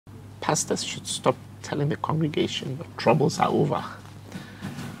pastors should stop telling the congregation your troubles are over.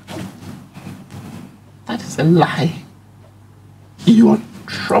 That is a lie. Your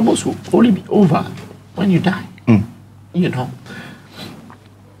troubles will only be over when you die. You know,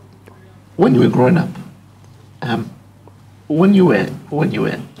 when you were growing up, when you were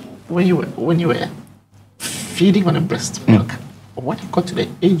feeding on a breast milk, when you got to the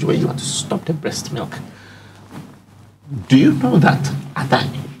age where you want to stop the breast milk, do you know that at that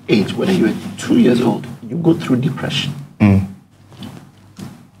age, when you were 2 years old, you go through depression?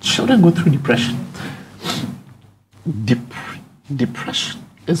 Children go through depression. Depression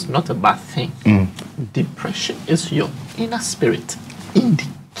is not a bad thing. Depression is your inner spirit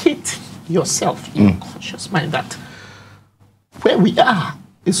indicating yourself in your conscious mind that where we are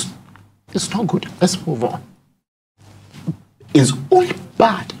is not good. Let's move on. It's only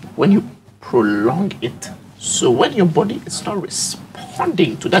bad when you prolong it. So when your body is not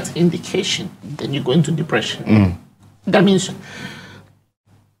responding to that indication, then you go into depression. That means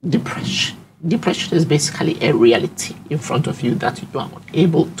depression is basically a reality in front of you that you are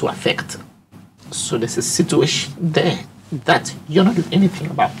unable to affect. So there's a situation there that you're not doing anything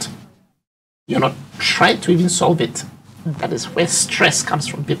about. You're not trying to even solve it. That is where stress comes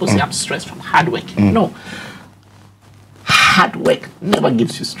from. People say, I'm stressed from hard work. No. Hard work never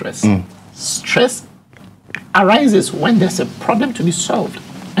gives you stress. Stress arises when there's a problem to be solved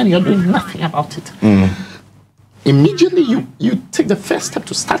and you're doing nothing about it. Immediately you take the first step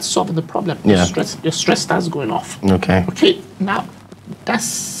to start solving the problem. Your stress starts going off. Okay, now that's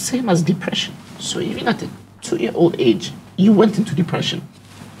same as depression. So even at a 2-year-old age, you went into depression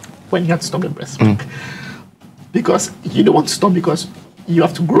when you had to stop the breast milk. Because you don't want to stop because you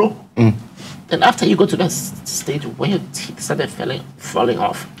have to grow. Then after you go to that stage when your teeth started falling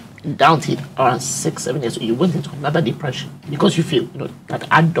off, down teeth around 6-7 years, you went into another depression because you feel that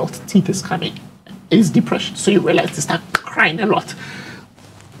adult teeth is coming. It's depression. So you realize they start crying a lot.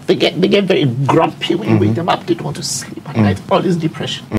 They get very grumpy when you wake them up. They don't want to sleep at night. All this depression.